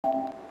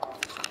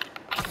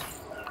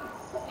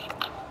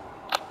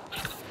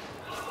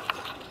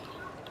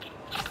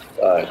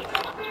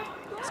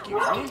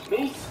Excuse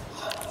me?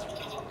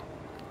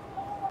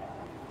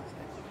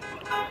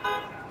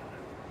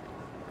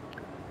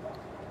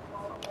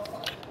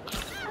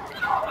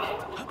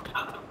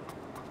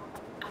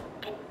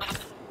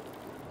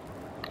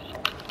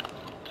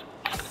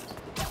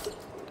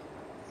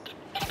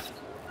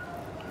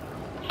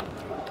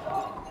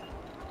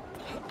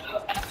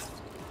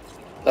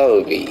 That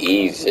would be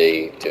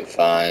easy to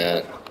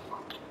find.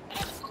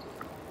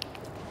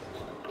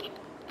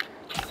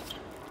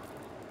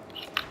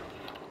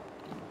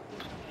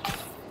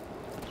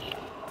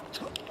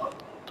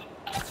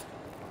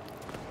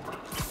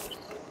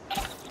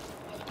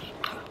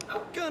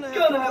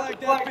 Gonna have to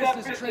flag that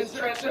business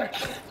transaction.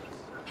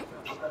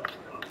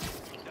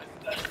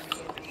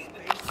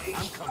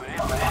 I'm coming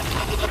out.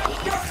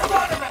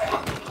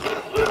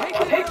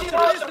 Take the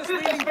business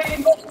meeting.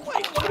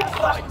 Wait,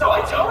 no,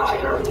 I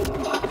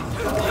don't.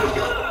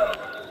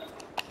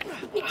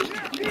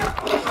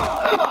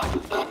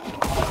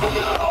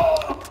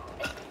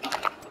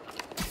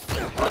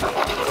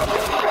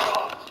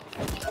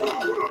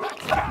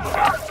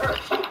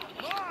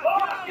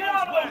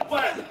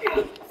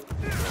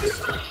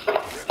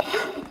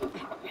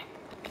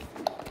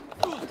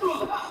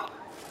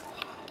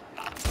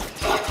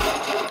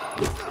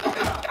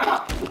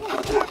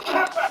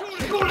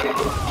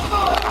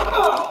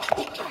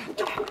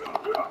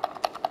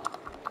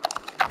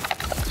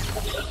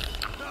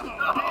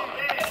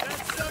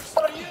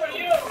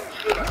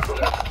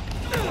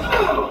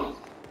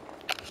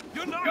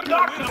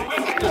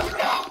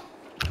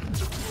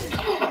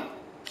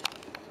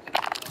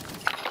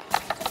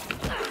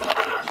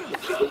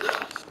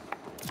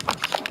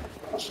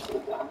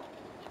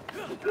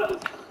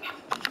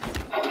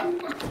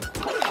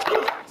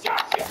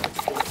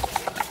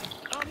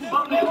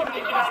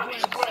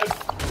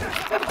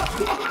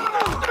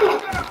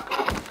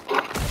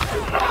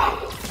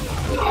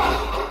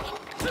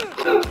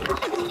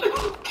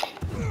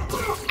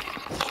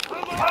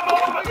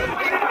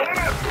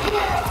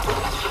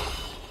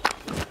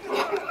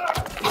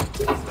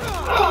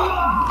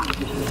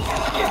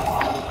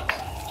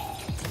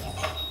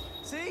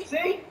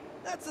 See?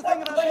 That's the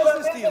thing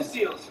about business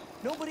deals.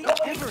 Nobody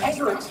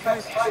ever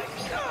expects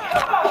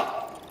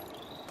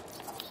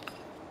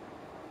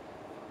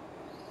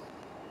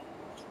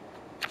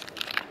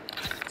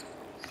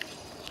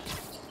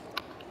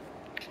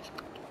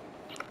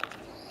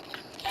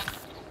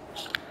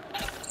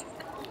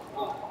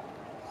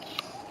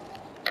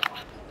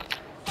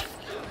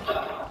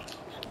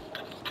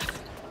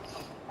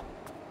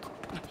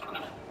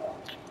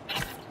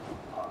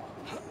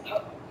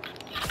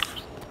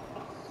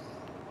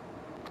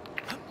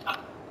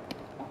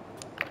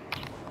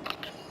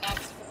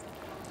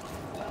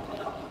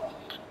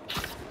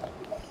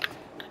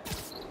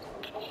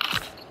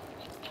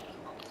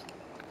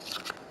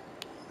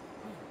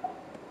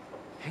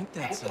Ain't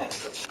that something?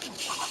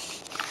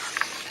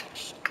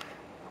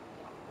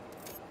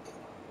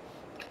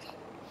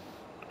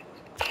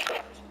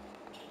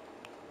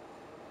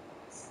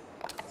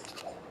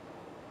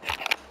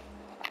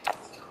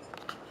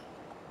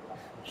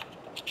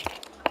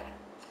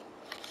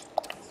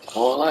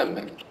 All I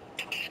mean.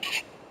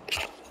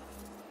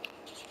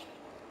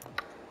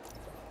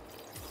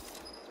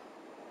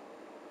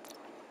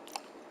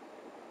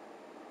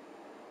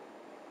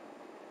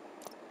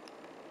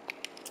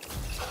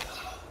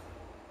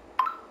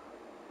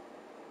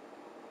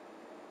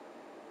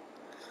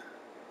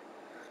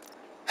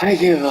 I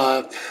give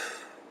up.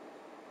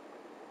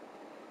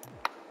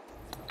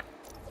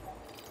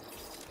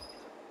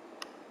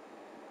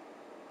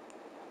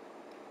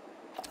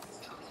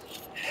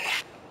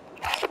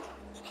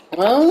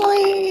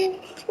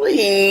 Molly,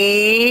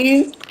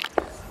 please.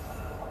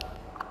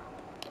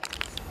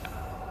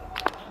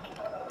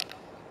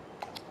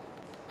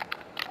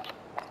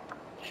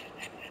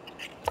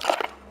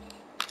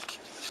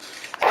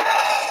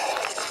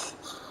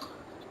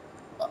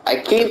 I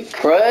keep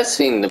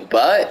pressing the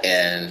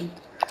button.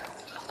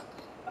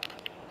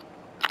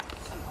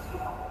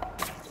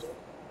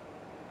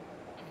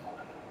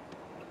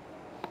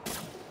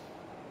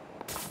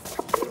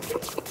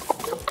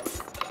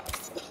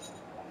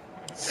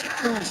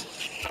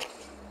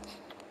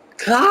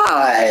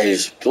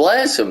 Gosh,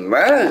 bless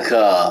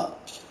America.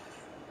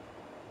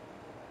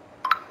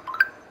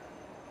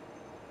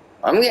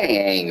 I'm getting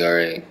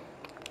angry.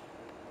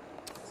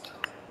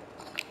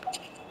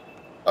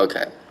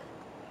 Okay.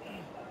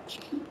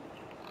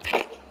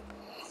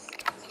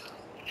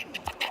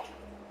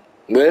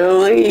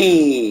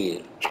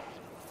 Really?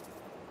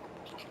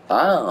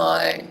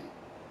 Finally.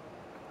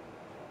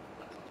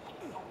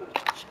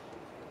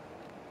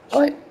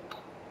 What?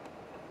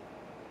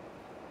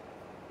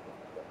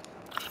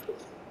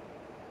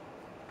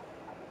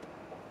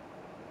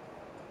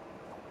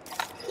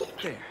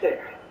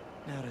 There.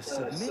 Now to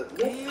submit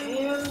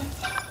and...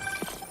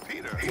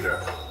 Peter.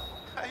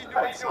 How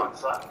you doing,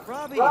 son?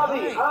 Robbie,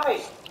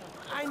 hi.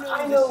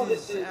 I know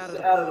this is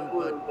out of the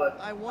blue, but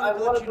I wanted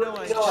to let you know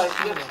I just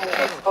seen a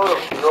photo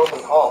of your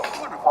open hall.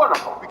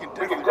 Wonderful. We can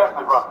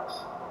definitely run this.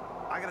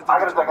 I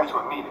gotta duck into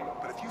a meeting.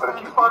 But if you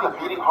find the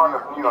beating heart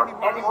of New York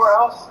anywhere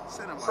else,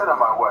 send it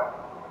my way.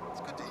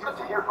 It's good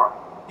to hear from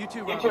you.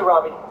 You too,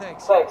 Robbie.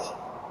 Thanks.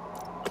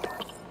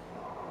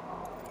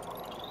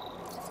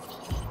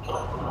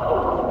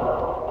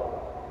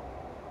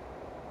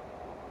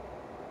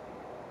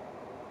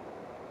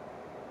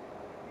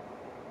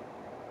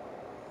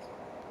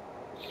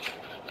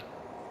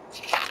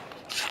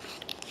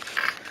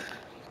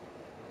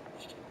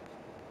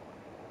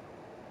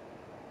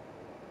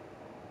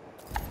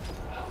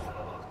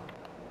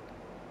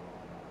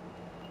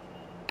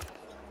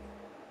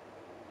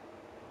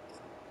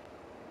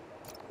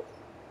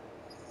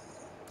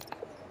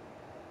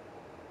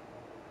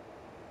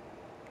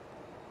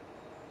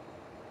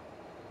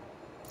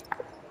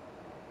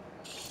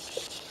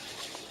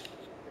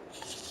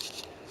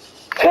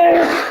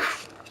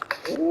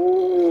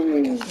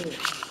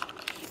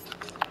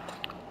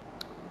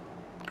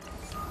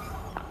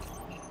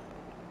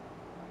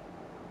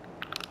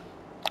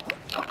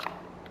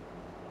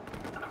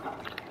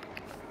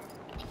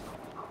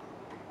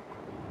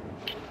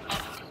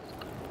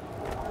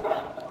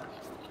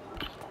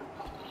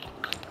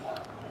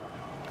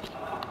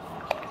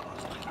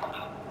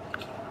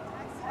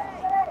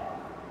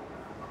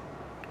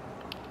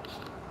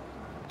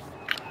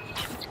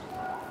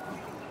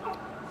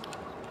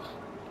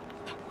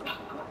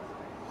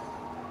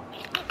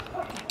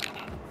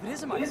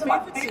 It is my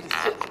favorite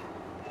citizen.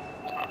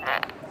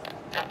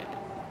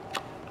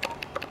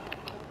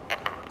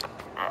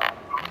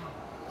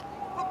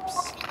 Oops.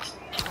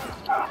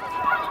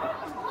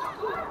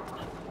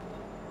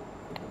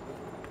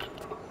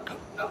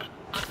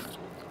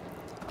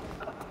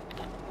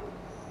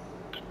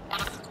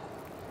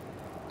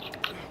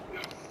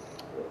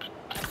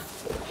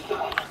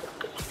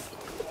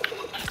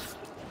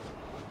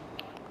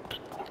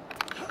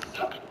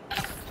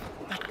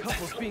 That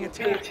couple's being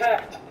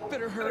attacked.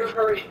 Better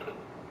hurry.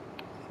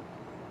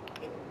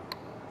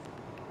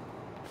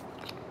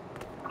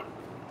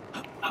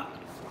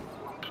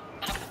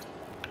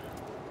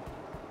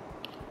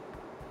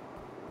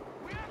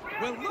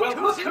 Well,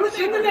 look who's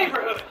in the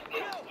neighborhood.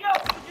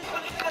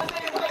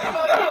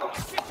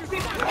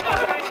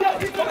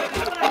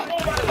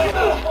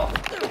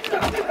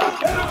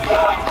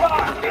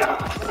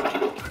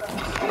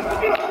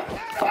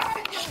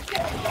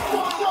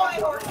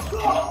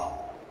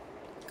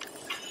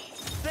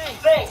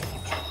 Thanks.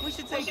 We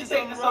should take this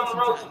on the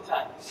road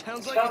sometime.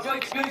 Sounds like a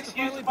good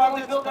excuse to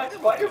finally build that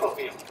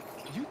Spider-Mobile.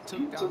 You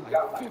took down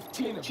like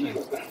 15 of them. You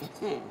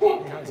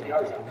guys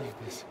aren't gonna believe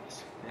this.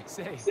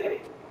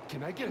 Say,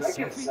 can I get a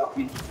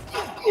selfie?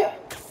 Yeah.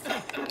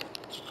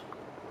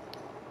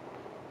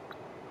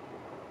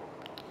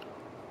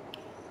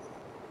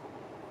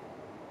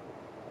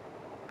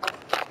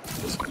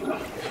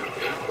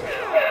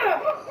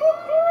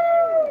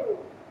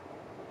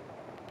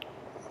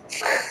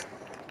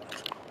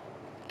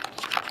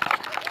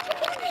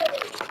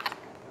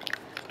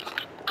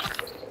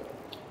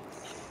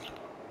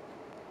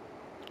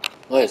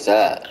 What is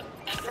that?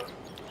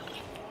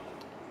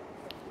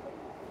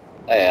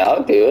 Hey,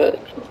 I'll do it.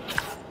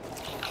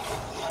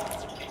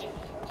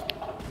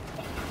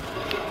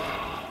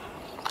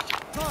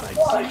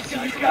 See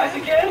you guys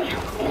again?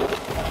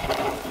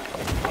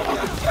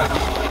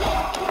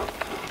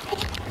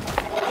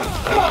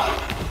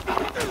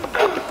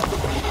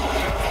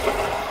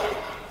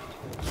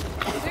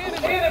 Sand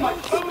in my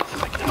boots,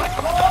 my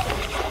claws,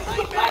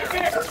 my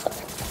hair.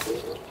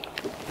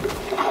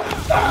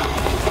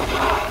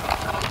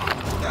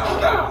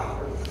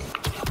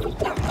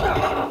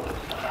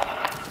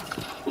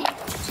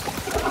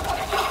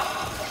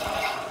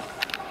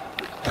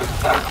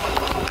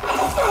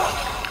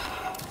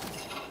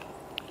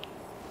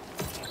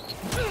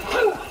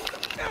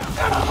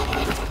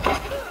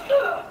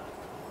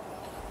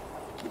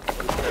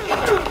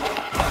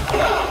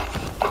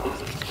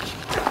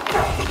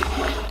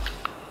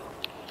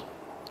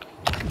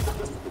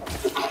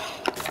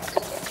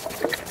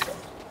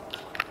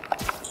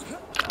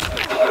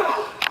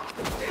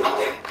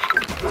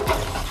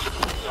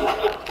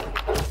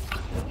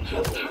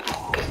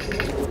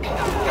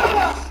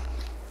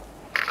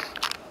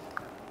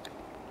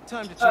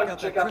 Time to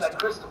check out that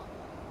crystal.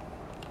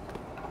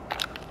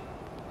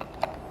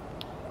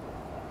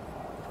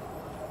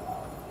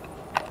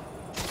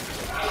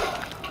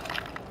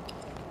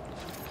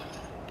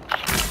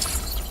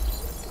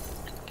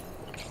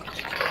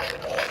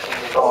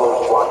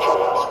 Someone's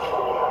watching us.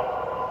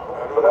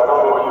 But I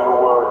don't want you to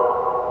worry.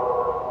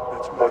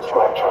 That's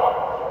my job.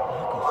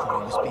 Marco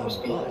thought he was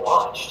being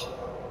watched.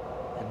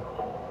 And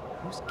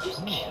who's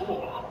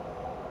Kenya?